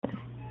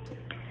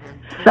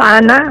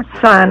Sana,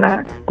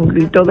 sana,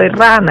 culito de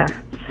rana.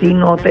 Si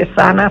no te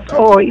sanas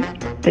hoy,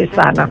 te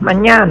sanas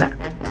mañana.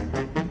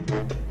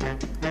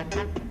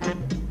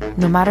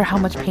 No matter how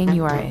much pain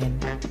you are in,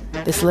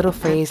 this little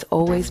phrase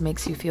always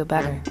makes you feel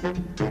better.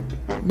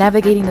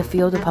 Navigating the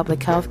field of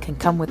public health can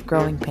come with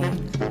growing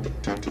pains.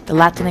 The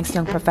Latinx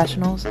young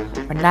professionals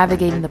are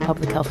navigating the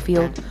public health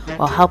field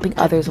while helping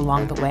others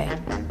along the way.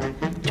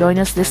 Join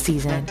us this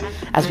season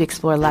as we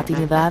explore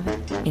Latinidad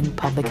in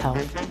public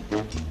health.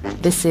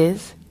 This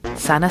is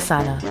Sana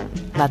Sana,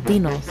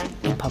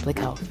 Latinos in Public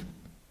Health.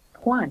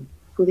 Juan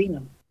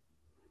Gudino,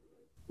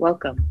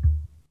 welcome.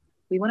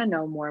 We want to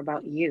know more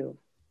about you.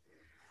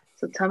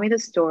 So tell me the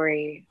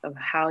story of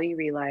how you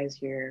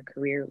realize your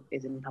career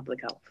is in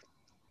public health.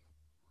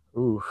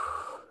 Ooh.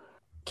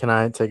 Can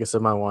I take a sip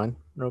of my wine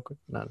real quick?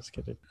 No, just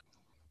kidding.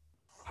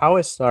 How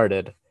I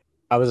started,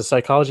 I was a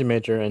psychology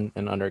major in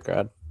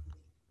undergrad.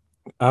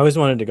 I always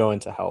wanted to go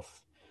into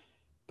health,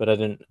 but I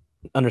didn't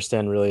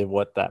understand really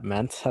what that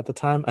meant at the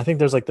time. I think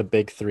there's like the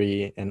big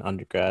three in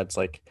undergrads,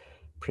 like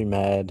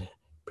pre-med,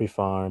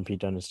 pre-pharm,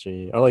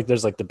 pre-dentistry, or like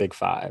there's like the big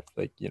five,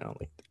 like, you know,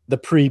 like the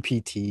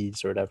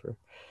pre-PTs or whatever.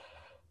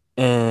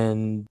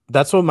 And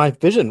that's what my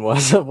vision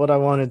was of what I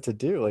wanted to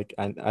do. Like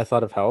I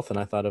thought of health and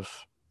I thought of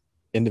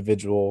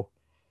individual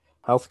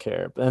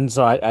healthcare. And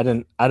so I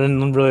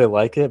didn't really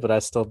like it, but I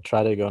still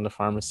try to go into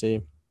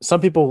pharmacy. Some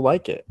people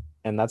like it,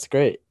 and that's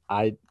great.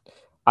 I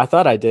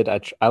thought I did.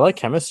 I like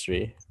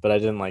chemistry, but I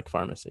didn't like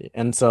pharmacy.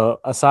 And so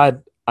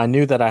I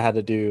knew that I had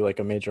to do like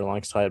a major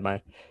alongside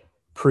my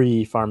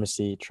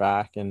pre-pharmacy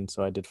track. And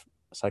so I did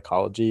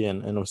psychology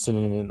and I was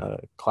sitting in a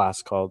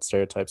class called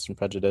Stereotypes and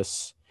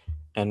Prejudice.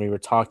 And we were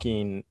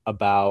talking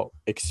about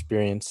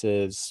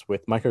experiences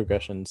with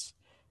microaggressions.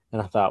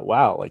 And I thought,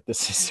 wow, like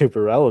this is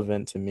super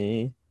relevant to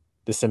me.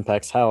 This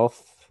impacts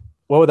health.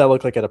 What would that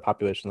look like at a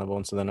population level?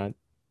 And so then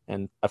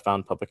I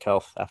found public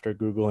health after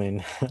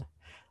Googling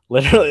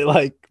literally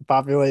like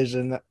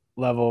population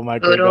level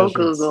microaggressions. Good old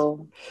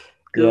Google.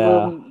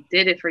 Google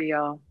did it for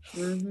y'all.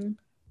 Mm-hmm.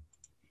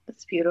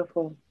 That's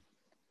beautiful.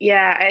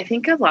 Yeah, I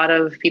think a lot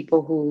of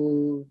people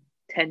who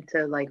tend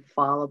to like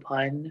fall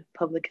upon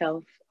public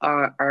health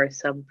are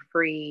some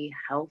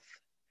pre-health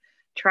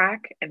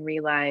track and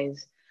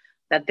realize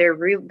that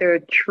their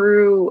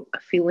true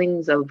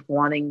feelings of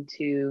wanting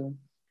to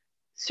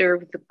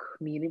serve the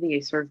community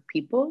or serve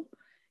people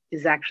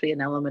is actually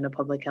an element of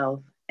public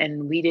health.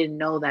 And we didn't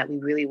know that we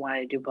really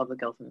wanted to do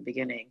public health in the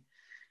beginning.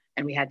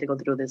 And we had to go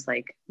through this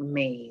like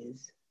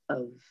maze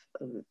of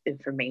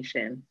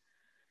information.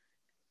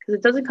 Because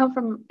it doesn't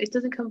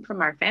come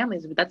from our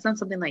families, but that's not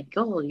something like,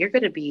 oh, you're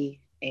gonna be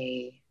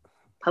a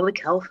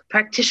public health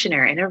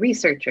practitioner and a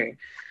researcher.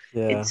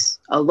 Yeah. It's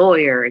a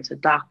lawyer, it's a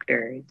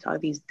doctor, it's all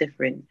these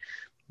different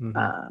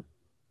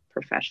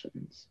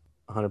professions.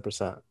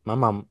 100%. My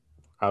mom,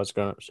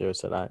 she always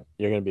said,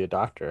 you're gonna be a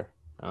doctor.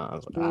 I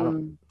was like, I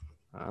don't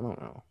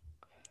know.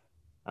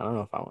 I don't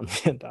know if I want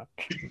to be a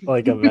doctor,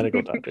 like a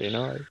medical doctor, you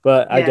know?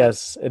 But yeah. I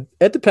guess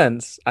it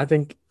depends. I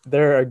think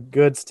there are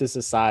goods to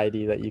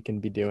society that you can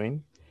be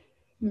doing.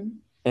 Mm-hmm.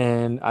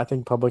 And I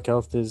think public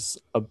health is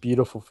a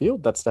beautiful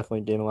field that's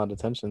definitely gained a lot of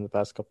attention in the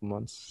past couple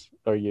months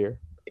or year.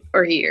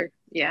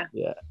 Yeah.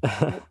 Yeah.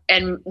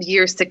 And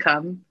years to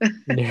come.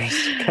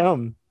 Years to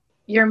come.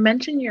 You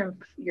mentioned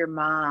your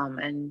mom,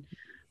 and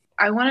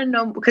I want to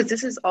know, because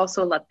this is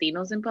also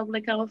Latinos in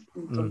public health.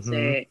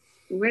 Entonces,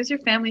 where's your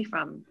family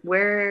from?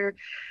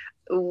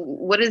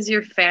 What is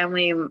your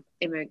family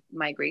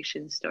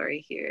migration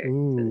story here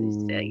to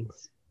the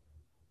States?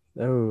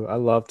 Oh, I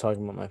love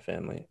talking about my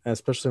family,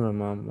 especially my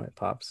mom and my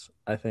pops.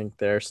 I think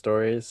their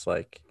stories,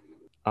 like,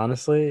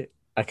 honestly,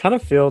 I kind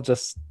of feel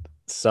just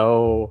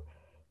so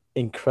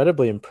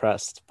incredibly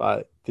impressed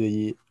by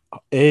the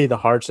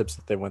hardships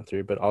that they went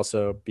through, but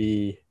also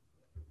B,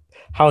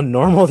 how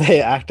normal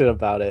they acted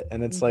about it.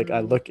 And it's like I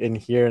look in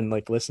here and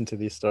like listen to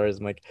these stories.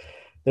 I'm like,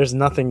 there's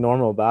nothing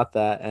normal about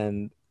that.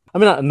 And I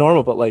mean, not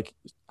normal, but like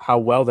how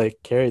well they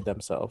carried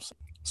themselves.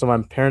 So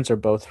my parents are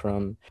both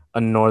from a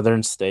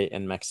northern state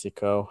in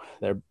Mexico.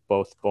 They're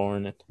both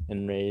born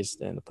and raised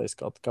in a place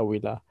called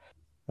Coahuila.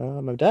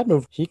 My dad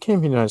he came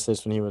to the United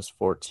States when he was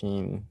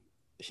 14.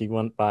 He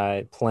went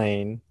by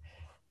plane.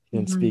 He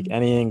didn't speak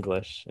any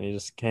English, and he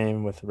just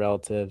came with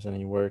relatives, and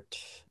he worked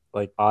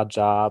like odd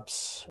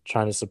jobs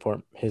trying to support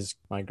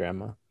my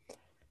grandma.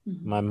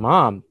 My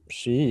mom,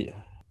 she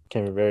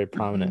came from a very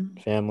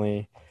prominent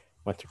family,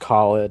 went to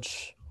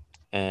college,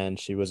 and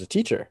she was a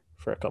teacher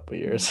for a couple of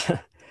years.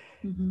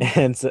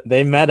 And so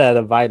they met at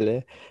a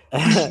baile,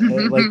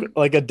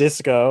 like a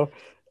disco.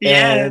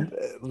 Yeah,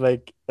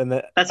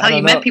 and that's how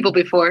you met people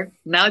before.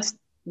 Now it's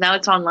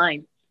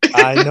online.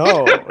 I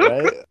know,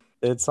 right?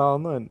 It's all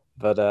online.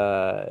 But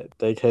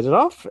they hit it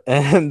off,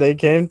 and they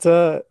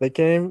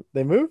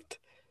moved.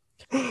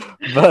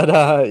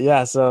 But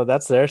yeah, so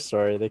that's their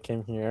story. They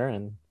came here,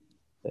 and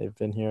they've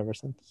been here ever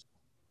since.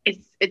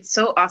 It's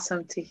so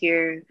awesome to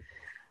hear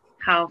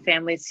how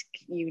families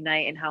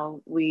unite and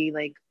how we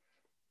like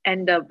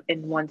end up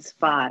in one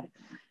spot.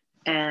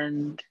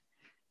 And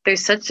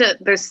there's such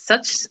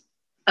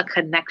a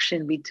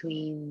connection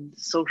between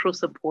social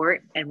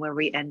support and where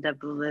we end up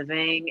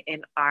living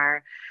in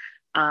our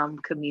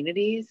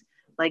communities.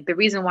 Like the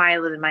reason why I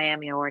live in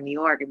Miami or New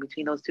York, and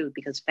between those two,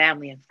 because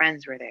family and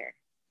friends were there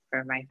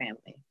for my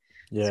family.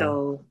 Yeah.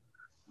 So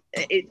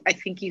I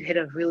think you hit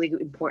a really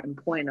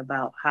important point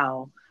about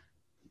how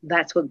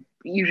that's what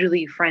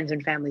usually friends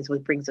and families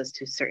what brings us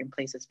to certain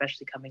places,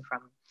 especially coming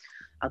from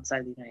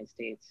outside the United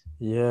States.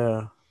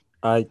 Yeah.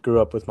 I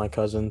grew up with my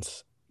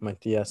cousins, my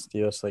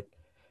tios, like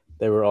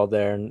they were all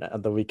there, and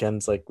at the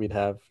weekends, like we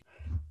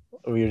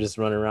were just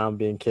running around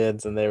being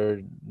kids, and they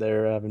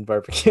were having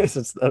barbecues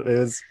and stuff.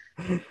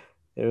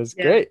 It was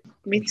great.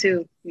 Me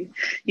too.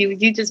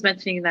 You just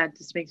mentioning that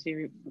just makes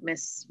me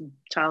miss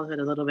childhood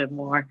a little bit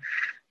more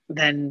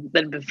than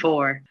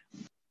before.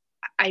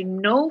 I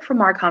know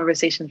from our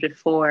conversations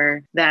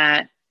before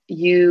that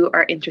you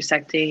are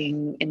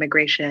intersecting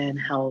immigration,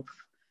 health.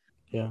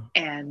 Yeah.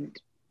 And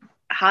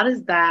how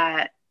does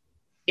that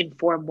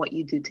inform what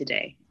you do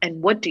today?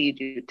 And what do you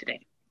do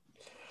today?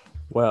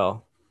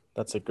 Well,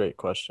 that's a great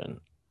question.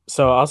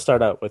 So I'll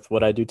start out with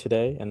what I do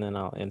today, and then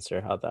I'll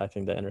answer how I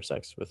think that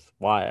intersects with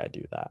why I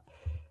do that.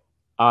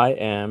 I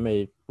am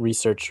a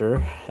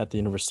researcher at the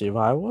University of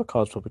Iowa,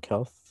 College of Public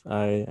Health.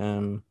 I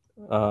am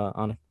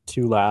on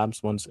 2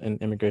 labs. One's an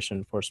immigration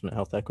enforcement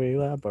health equity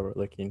lab, where we're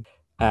looking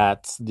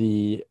at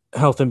the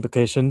health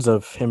implications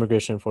of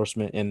immigration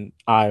enforcement in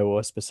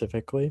Iowa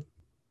specifically.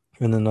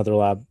 And another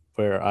lab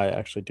where I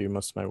actually do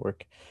most of my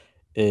work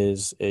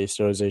is a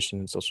sterilization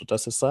and social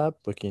justice lab,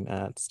 looking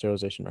at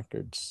sterilization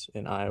records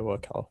in Iowa,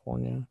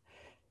 California,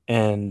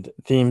 and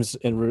themes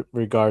in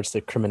regards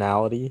to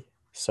criminality.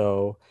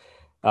 So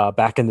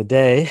back in the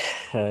day,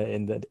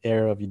 in the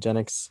era of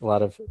eugenics, a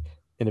lot of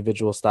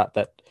individuals thought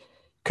that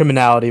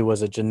criminality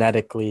was a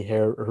genetically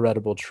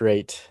heritable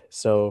trait.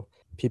 So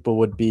people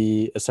would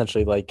be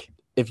essentially like,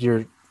 if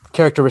you're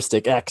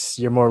characteristic X,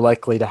 you're more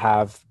likely to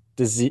have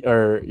disease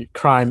or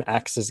crime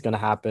X is going to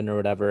happen or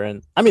whatever.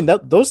 And I mean,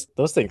 those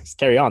things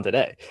carry on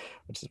today,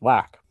 which is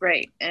whack.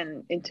 Right.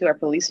 And into our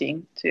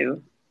policing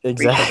too.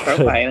 Exactly.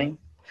 Racial profiling.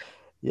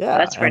 Yeah.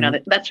 That's for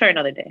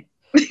another day.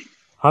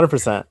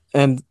 100%.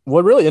 And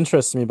what really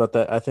interests me about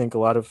that, I think a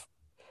lot of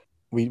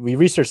we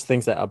research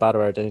things about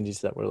our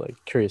identities that we're like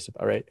curious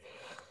about, right?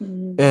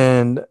 Mm-hmm.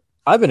 And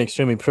I've been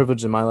extremely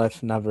privileged in my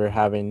life, never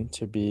having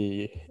to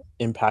be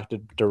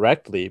impacted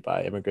directly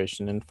by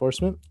immigration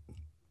enforcement.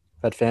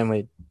 I've had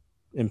family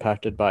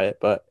impacted by it,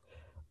 but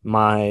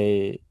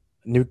my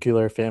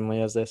nuclear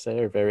family, as they say,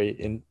 or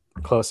very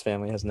close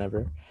family, has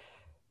never.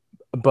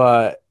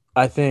 But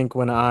I think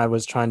when I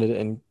was trying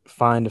to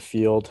find a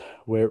field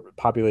where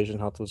population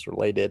health was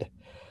related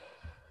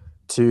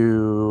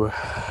to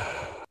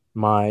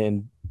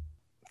my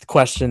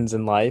questions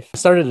in life, I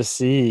started to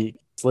see,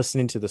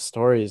 listening to the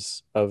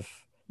stories of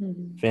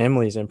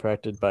families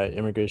impacted by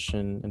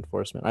immigration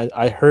enforcement.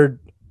 I heard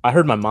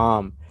my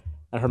mom,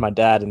 I heard my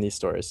dad in these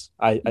stories.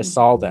 I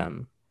saw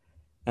them,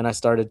 and I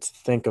started to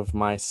think of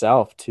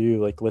myself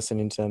too, like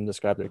listening to them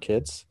describe their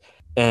kids.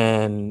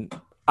 And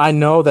I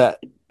know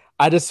that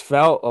I just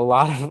felt a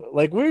lot of,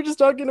 like, we were just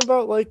talking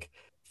about like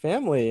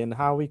family and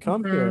how we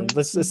come here, and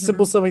this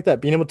simple stuff like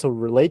that, being able to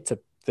relate to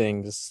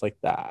things like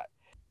that.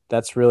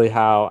 That's really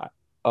how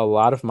a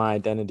lot of my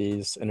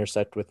identities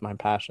intersect with my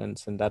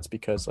passions. And that's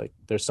because like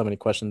there's so many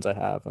questions I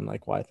have and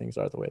like why things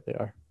are the way they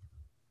are.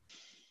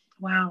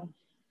 Wow.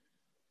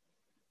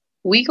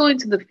 We go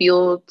into the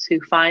field to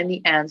find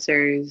the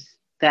answers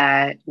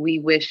that we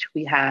wish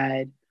we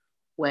had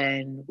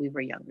when we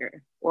were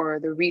younger, or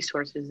the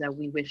resources that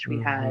we wish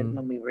we had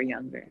when we were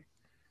younger.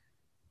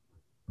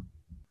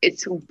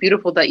 It's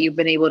beautiful that you've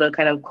been able to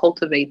kind of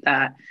cultivate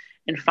that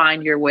and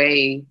find your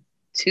way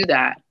to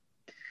that.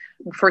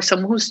 For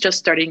someone who's just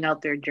starting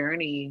out their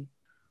journey,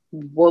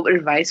 what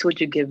advice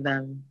would you give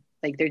them?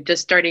 Like they're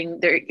just starting,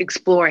 they're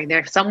exploring.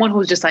 They're someone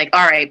who's just like,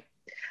 all right,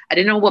 I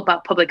didn't know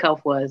what public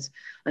health was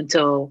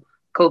until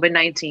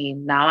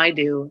COVID-19. Now I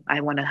do.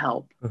 I want to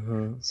help.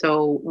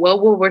 So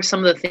what were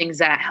some of the things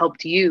that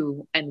helped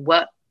you, and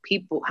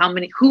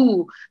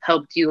who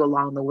helped you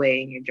along the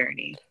way in your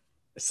journey?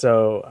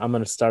 So I'm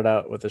going to start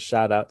out with a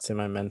shout out to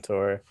my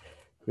mentor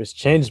who has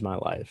changed my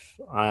life.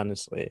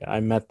 Honestly, I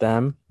met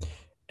them,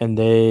 and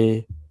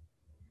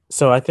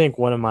so I think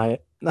one of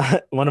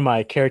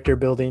my character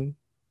building,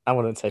 I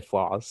wouldn't say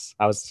flaws.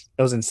 It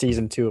was in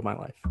season 2 of my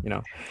life, you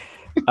know.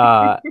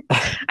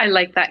 I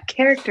like that,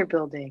 character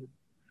building.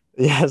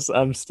 Yes,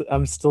 I'm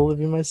still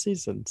living my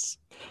seasons.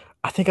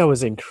 I think I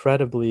was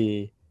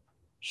incredibly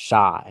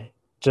shy.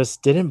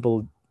 Just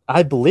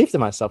I believed in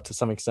myself to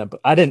some extent,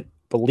 but I didn't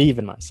believe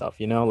in myself,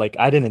 you know, like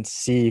I didn't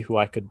see who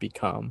I could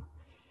become.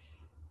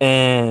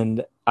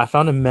 And I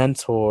found a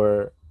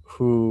mentor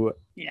who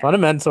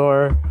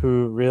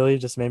really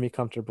just made me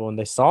comfortable, and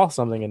they saw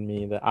something in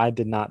me that I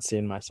did not see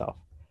in myself.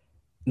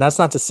 And that's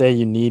not to say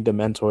you need a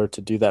mentor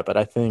to do that, but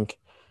I think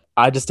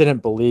I just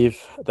didn't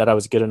believe that I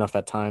was good enough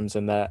at times,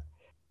 and that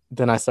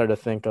then I started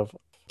to think of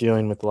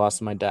dealing with the loss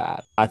of my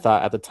dad. I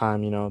thought at the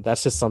time, you know,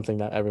 that's just something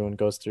that everyone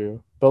goes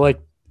through. But like,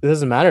 it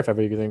doesn't matter if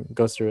everyone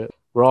goes through it.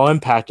 we're all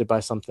impacted by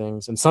some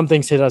things, and some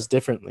things hit us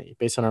differently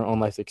based on our own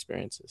life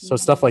experiences. So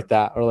stuff like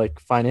that, or like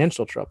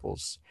financial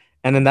troubles.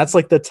 And then that's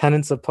like the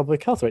tenets of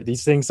public health, right?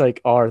 These things like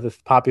are the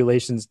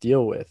populations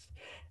deal with.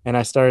 And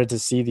I started to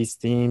see these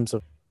themes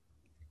of,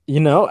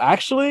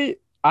 actually,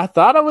 I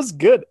thought I was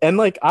good. And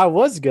like, I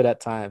was good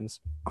at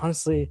times.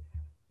 Honestly,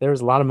 there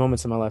was a lot of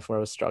moments in my life where I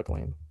was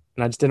struggling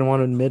and I just didn't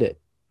want to admit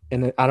it.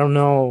 And I don't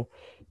know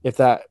if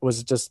that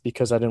was just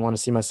because I didn't want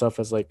to see myself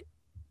as like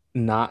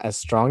not as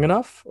strong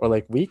enough or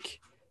like weak,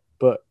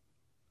 but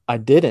I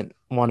didn't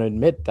want to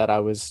admit that I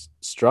was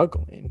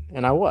struggling,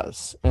 and I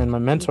was. And my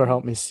mentor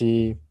helped me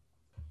see.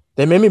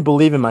 They made me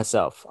believe in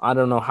myself. I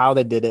don't know how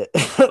they did it.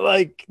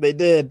 Like they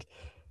did.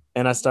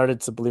 And I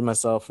started to believe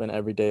myself in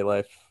everyday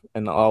life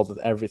and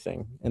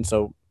everything. And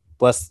so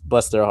bless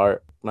their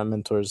heart. My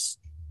mentors,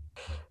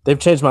 they've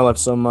changed my life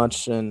so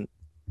much. And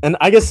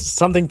I guess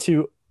something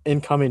to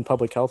incoming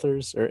public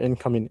healthers or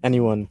incoming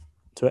anyone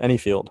to any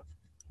field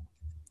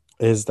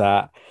is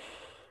that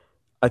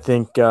I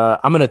think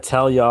I'm going to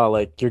tell y'all,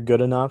 like, you're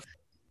good enough.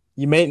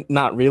 You may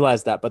not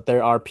realize that, but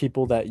there are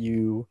people that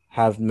you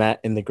have met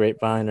in the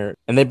grapevine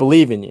and they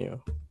believe in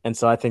you. And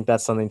so I think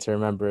that's something to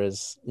remember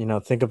is,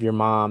 think of your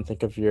mom,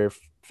 think of your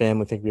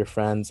family, think of your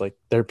friends. Like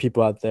there are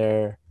people out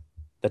there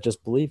that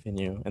just believe in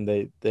you, and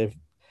they've,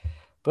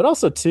 but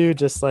also too,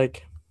 just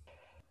like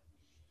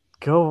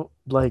go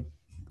like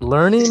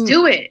learning. Just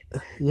do it.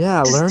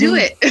 Yeah. Just learning. Do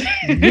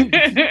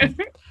it.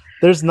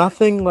 There's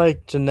nothing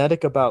like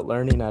genetic about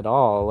learning at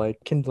all.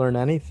 Like can learn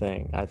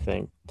anything. I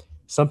think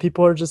some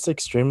people are just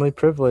extremely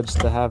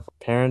privileged to have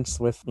parents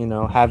with,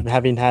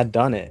 having had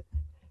done it.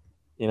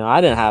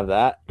 I didn't have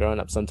that growing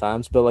up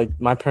sometimes, but like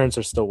my parents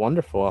are still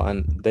wonderful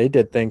and they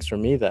did things for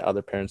me that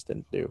other parents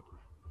didn't do.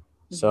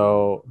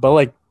 So, but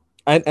like,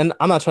 and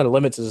I'm not trying to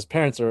limit to just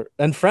parents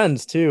and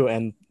friends too.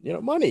 And,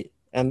 money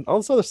and all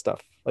this other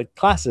stuff like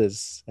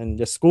classes and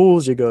the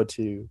schools you go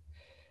to,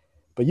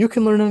 but you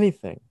can learn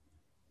anything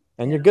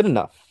and you're good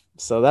enough.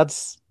 So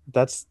that's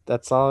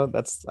all.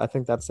 I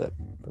think that's it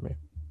for me.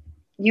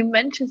 You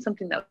mentioned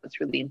something that was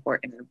really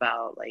important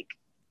about like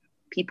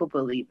people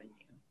believe in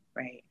you,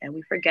 right? And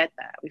we forget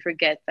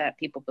that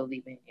people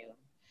believe in you.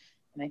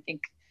 And I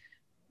think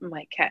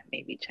my cat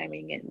may be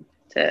chiming in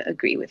to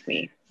agree with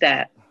me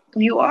that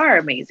you are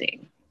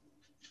amazing,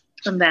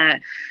 and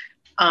that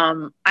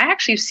I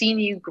actually seen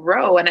you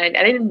grow. And I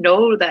didn't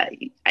know that.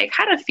 I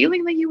had a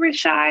feeling that you were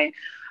shy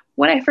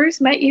when I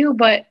first met you,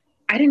 but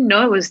I didn't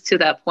know it was to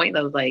that point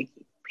of like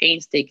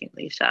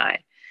painstakingly shy.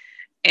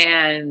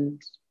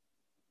 And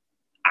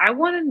I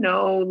want to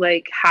know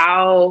like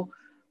how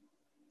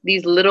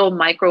these little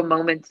micro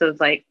moments of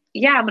like,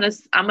 yeah,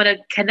 I'm gonna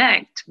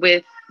connect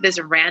with this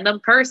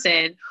random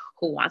person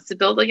who wants to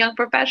build a young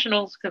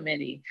professionals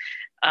committee.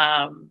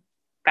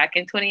 Back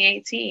in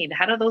 2018,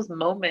 how do those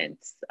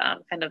moments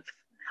kind of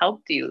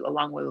helped you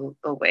along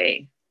the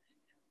way?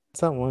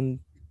 It's that one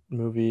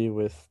movie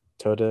with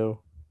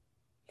Toto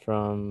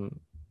from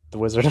The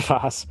Wizard of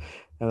Oz,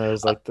 and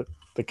there's like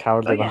the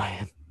cowardly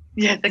lion.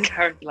 Yeah, the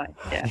cowardly lion.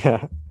 Yeah.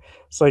 Yeah.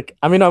 It's like,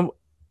 I mean,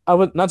 I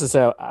would not to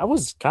say I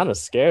was kind of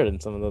scared in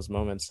some of those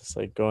moments. It's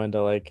like going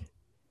to like,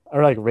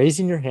 or like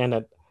raising your hand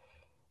at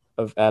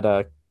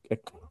a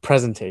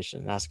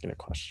presentation, asking a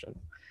question.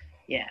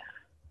 Yeah.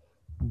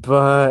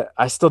 But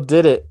I still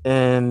did it,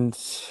 and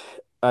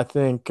I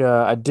think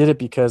I did it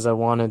because I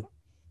didn't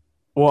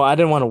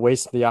want to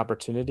waste the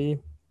opportunity.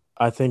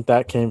 I think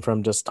that came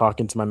from just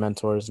talking to my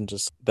mentors and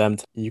just them.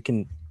 You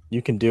can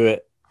do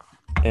it,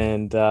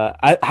 and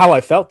how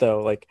I felt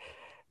though, like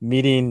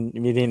meeting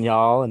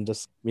y'all and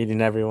just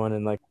meeting everyone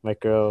in like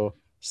micro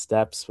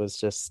steps was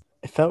just,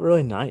 it felt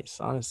really nice.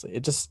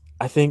 Honestly,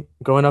 I think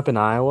growing up in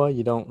Iowa,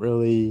 you don't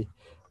really,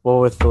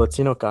 with the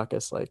Latino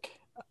caucus, like.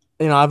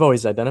 I've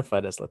always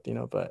identified as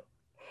Latino, but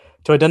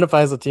to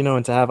identify as Latino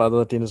and to have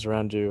other Latinos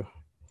around you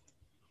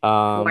who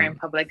are in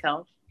public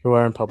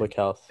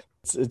health,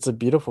 it's a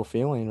beautiful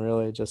feeling,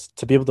 really, just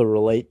to be able to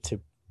relate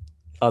to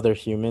other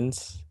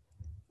humans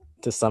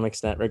to some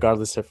extent,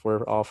 regardless if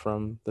we're all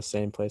from the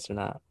same place or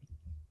not.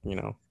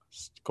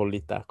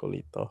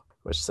 Colito,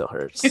 which still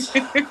hurts.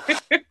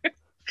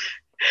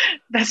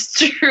 That's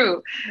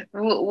true.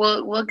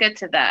 We'll get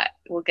to that.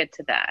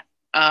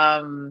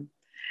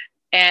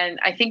 And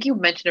I think you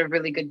mentioned a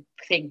really good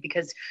thing,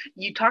 because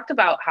you talked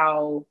about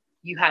how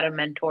you had a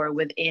mentor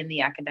within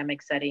the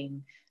academic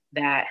setting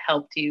that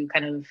helped you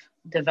kind of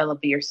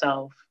develop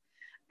yourself.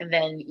 And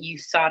then you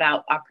sought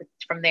out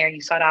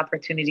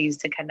opportunities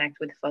to connect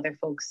with other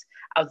folks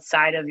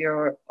outside of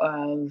the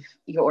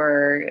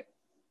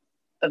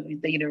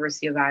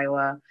University of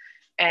Iowa,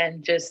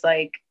 and just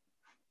like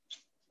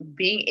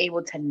being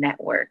able to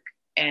network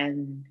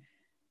and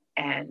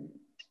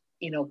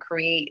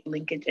create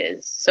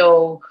linkages.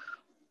 So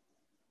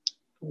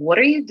what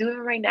are you doing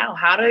right now?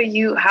 How are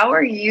you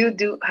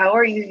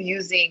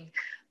using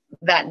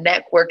that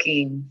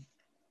networking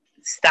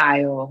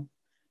style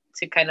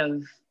to kind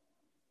of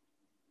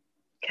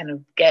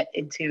get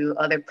into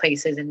other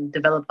places and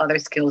develop other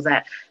skills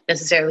that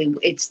necessarily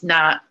it's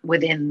not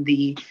within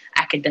the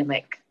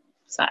academic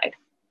side?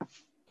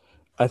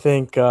 I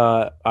think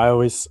I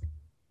always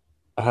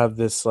have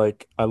this,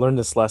 like, I learned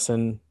this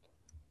lesson.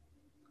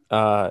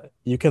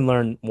 You can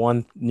learn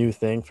one new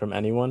thing from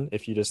anyone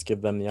if you just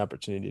give them the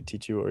opportunity to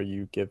teach you, or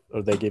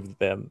they give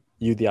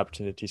you the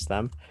opportunity to teach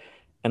them.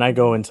 And I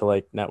go into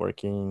like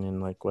networking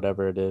and like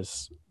whatever it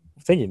is,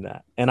 thinking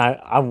that. And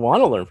I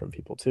want to learn from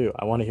people too.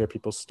 I want to hear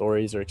people's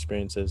stories or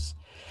experiences.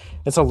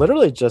 And so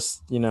literally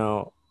just,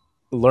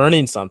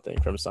 learning something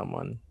from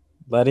someone,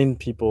 letting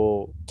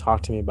people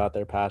talk to me about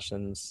their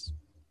passions,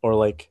 or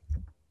like,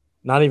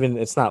 not even,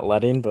 it's not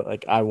letting, but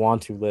like, I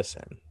want to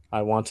listen.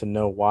 I want to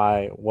know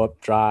what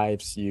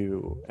drives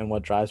you and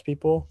what drives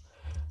people.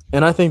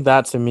 And I think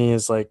that to me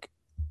is like,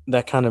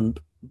 that kind of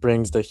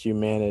brings the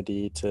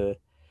humanity to,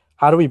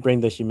 how do we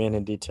bring the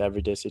humanity to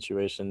everyday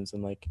situations?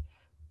 And like,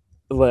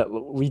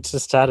 we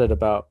just chatted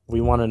about,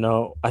 we want to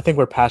know, I think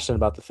we're passionate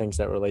about the things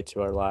that relate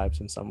to our lives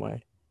in some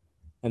way.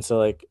 And so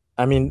like,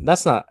 I mean,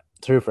 that's not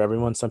true for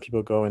everyone. Some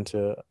people go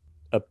into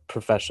a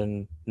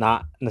profession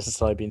not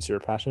necessarily being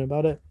super passionate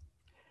about it,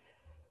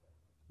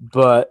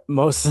 but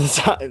most of the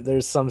time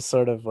there's some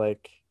sort of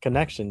like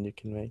connection you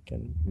can make,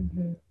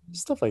 and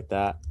stuff like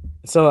that.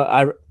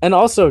 So and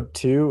also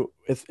too,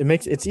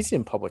 it's easy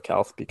in public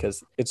health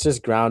because it's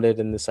just grounded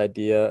in this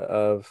idea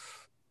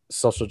of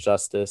social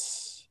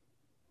justice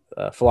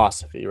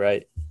philosophy,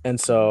 right? And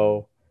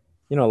so,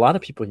 a lot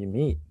of people you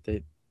meet,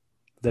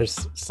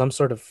 there's some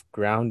sort of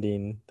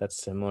grounding that's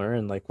similar,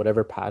 and like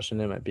whatever passion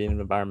it might be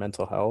in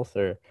environmental health,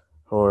 or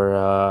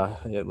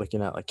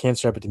looking at like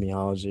cancer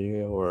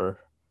epidemiology, or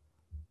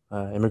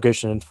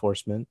immigration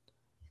enforcement.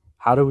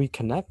 How do we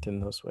connect in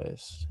those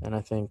ways? And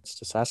I think it's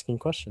just asking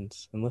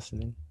questions and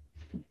listening.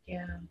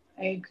 Yeah,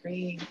 I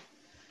agree.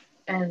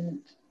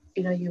 And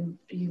you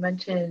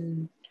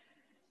mentioned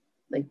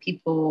like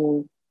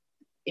people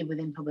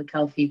within public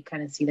health, you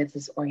kind of see that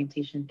this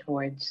orientation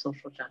towards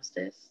social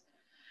justice.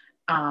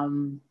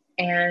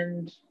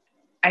 And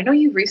I know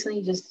you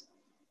recently just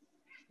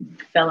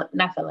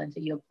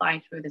you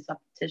applied for this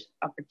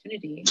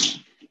opportunity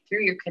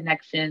through your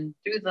connection,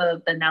 through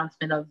the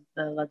announcement of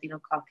the Latino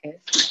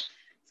Caucus.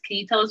 Can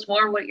you tell us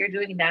more what you're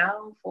doing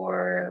now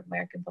for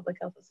American Public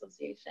Health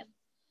Association?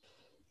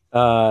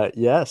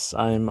 Yes,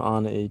 I'm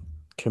on a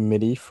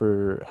committee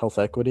for health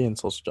equity and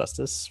social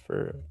justice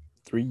for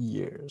 3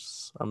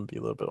 years. I'm gonna be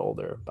a little bit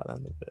older by the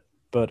end of it,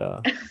 but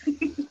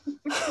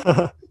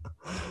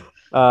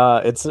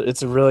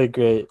it's a really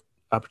great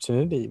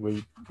opportunity.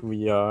 We're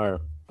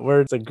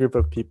a group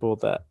of people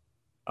that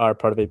are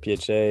part of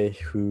APHA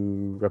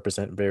who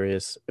represent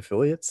various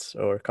affiliates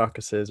or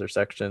caucuses or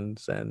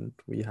sections, and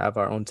we have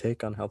our own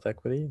take on health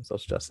equity and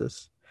social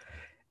justice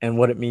and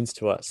what it means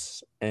to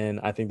us. And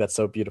I think that's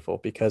so beautiful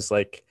because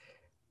like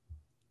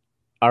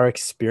our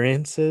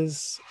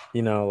experiences,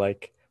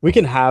 like we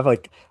can have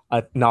like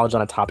a knowledge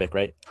on a topic,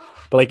 right?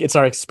 But like it's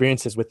our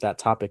experiences with that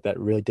topic that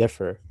really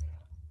differ.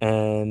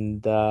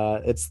 And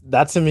it's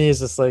that to me is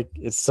just like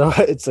it's like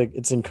it's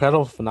an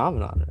incredible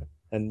phenomenon, right?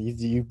 And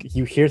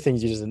you hear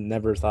things you just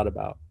never thought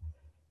about.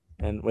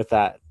 And with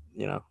that,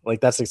 like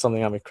that's like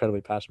something I'm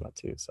incredibly passionate about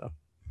too.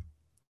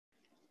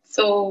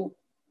 So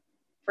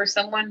for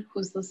someone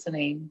who's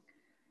listening,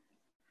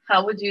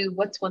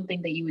 what's one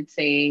thing that you would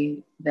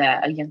say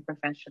that a young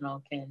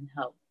professional can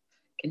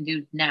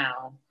do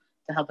now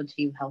to help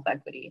achieve health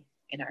equity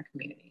in our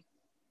community?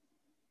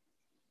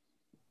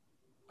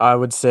 I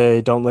would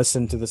say don't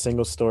listen to the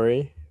single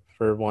story,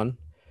 for one.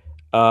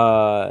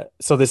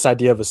 So this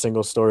idea of a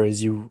single story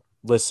is you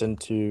listen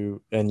to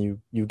and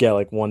you get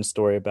like one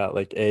story about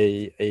like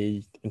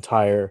a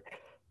entire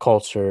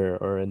culture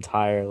or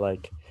entire,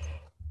 like,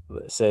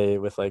 say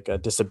with like a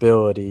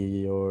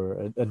disability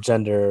or a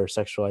gender or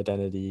sexual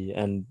identity,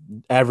 and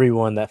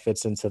everyone that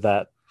fits into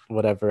that,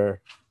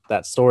 whatever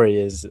that story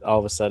is, all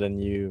of a sudden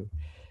you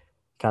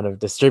kind of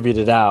distribute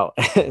it out.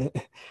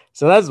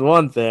 So that's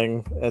one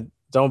thing.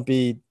 Don't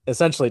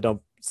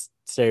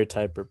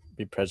stereotype or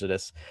be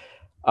prejudiced.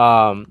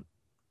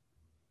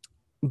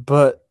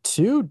 But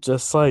two,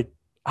 just like,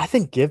 I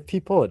think give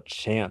people a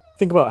chance.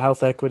 Think about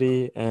health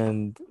equity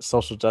and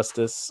social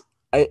justice.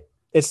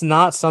 It's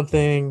not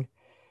something,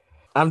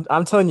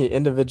 I'm telling you,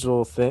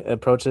 individual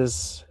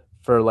approaches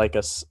for like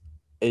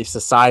a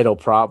societal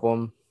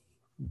problem.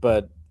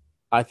 But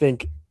I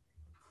think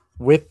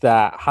with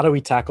that, how do we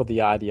tackle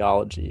the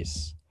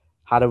ideologies?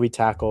 How do we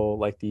tackle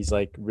like these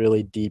like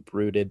really deep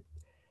rooted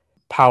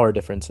power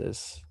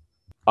differences?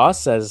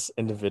 Us as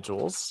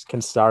individuals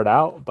can start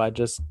out by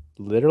just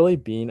literally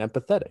being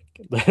empathetic,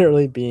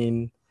 literally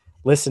being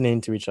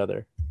listening to each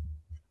other,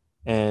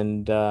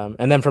 and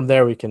then from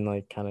there we can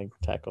like kind of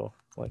tackle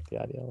like the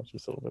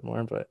ideologies a little bit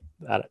more. But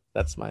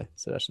that's my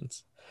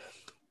suggestions.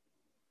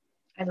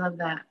 I love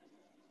that.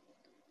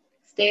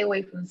 Stay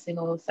away from the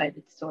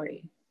single-sided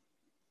story.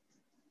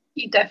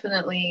 You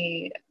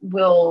definitely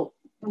will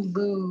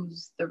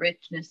lose the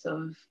richness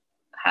of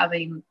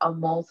having a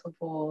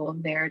multiple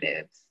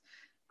narratives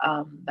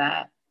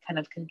that kind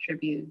of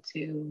contribute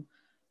to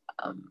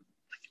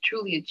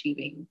truly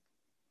achieving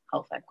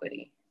health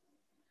equity.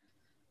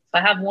 So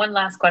I have one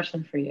last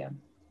question for you,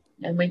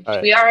 and we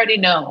already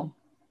know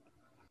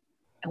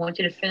I want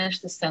you to finish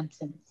the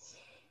sentence.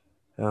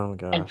 Oh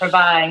gosh. And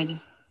provide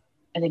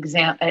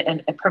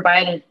an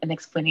provide an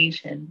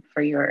explanation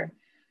for your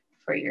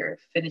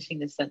finishing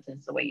the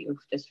sentence the way you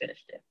just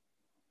finished it.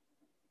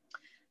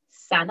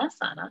 Sana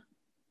sana.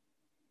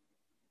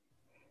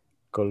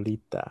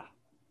 Colita.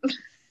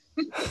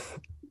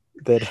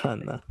 De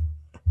rana.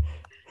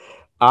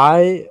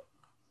 I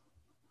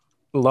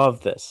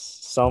love this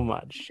so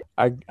much.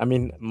 I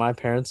mean, my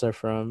parents are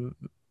from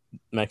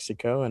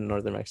Mexico and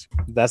northern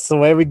Mexico. That's the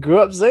way we grew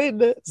up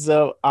saying it.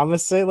 So I'm gonna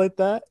say it like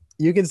that.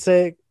 You can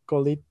say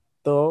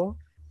colito.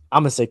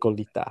 I'm gonna say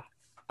colita.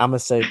 I'm gonna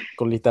say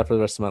colita for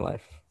the rest of my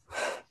life.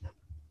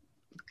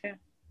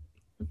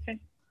 Okay.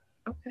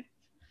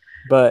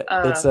 But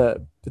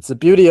it's a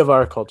beauty of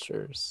our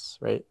cultures,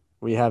 right?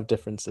 We have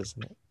differences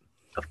in it.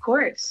 Of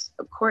course,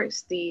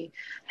 the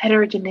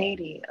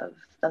heterogeneity of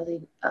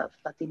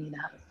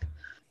Latinidad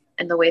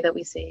and the way that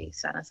we say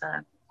sana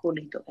sana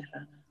culito de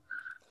rana,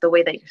 the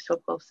way that you're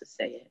supposed to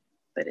say it,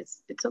 but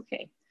it's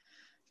okay.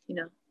 You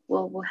know,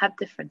 we'll have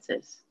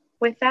differences.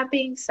 With that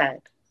being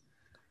said,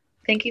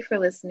 thank you for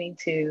listening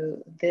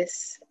to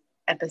this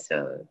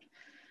episode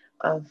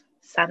of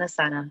Sana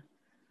Sana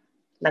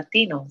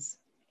Latinos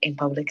in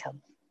Public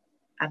Health.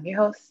 I'm your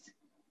host,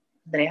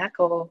 Andrea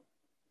Jacobo.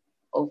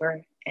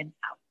 Over and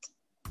out.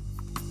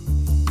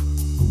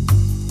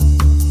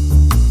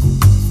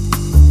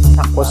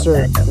 Who's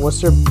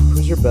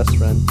your best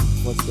friend?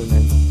 What's their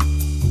name?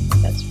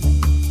 Best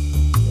friend.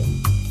 Yeah.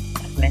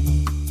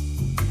 Many.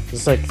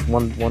 Just like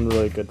one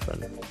really good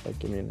friend. Like,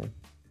 give me a name.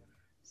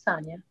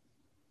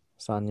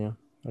 Sanya.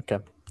 Okay.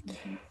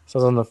 Mm-hmm. So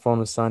I was on the phone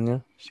with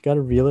Sanya. She got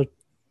a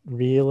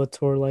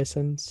realtor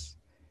license.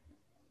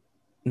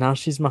 Now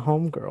she's my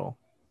homegirl.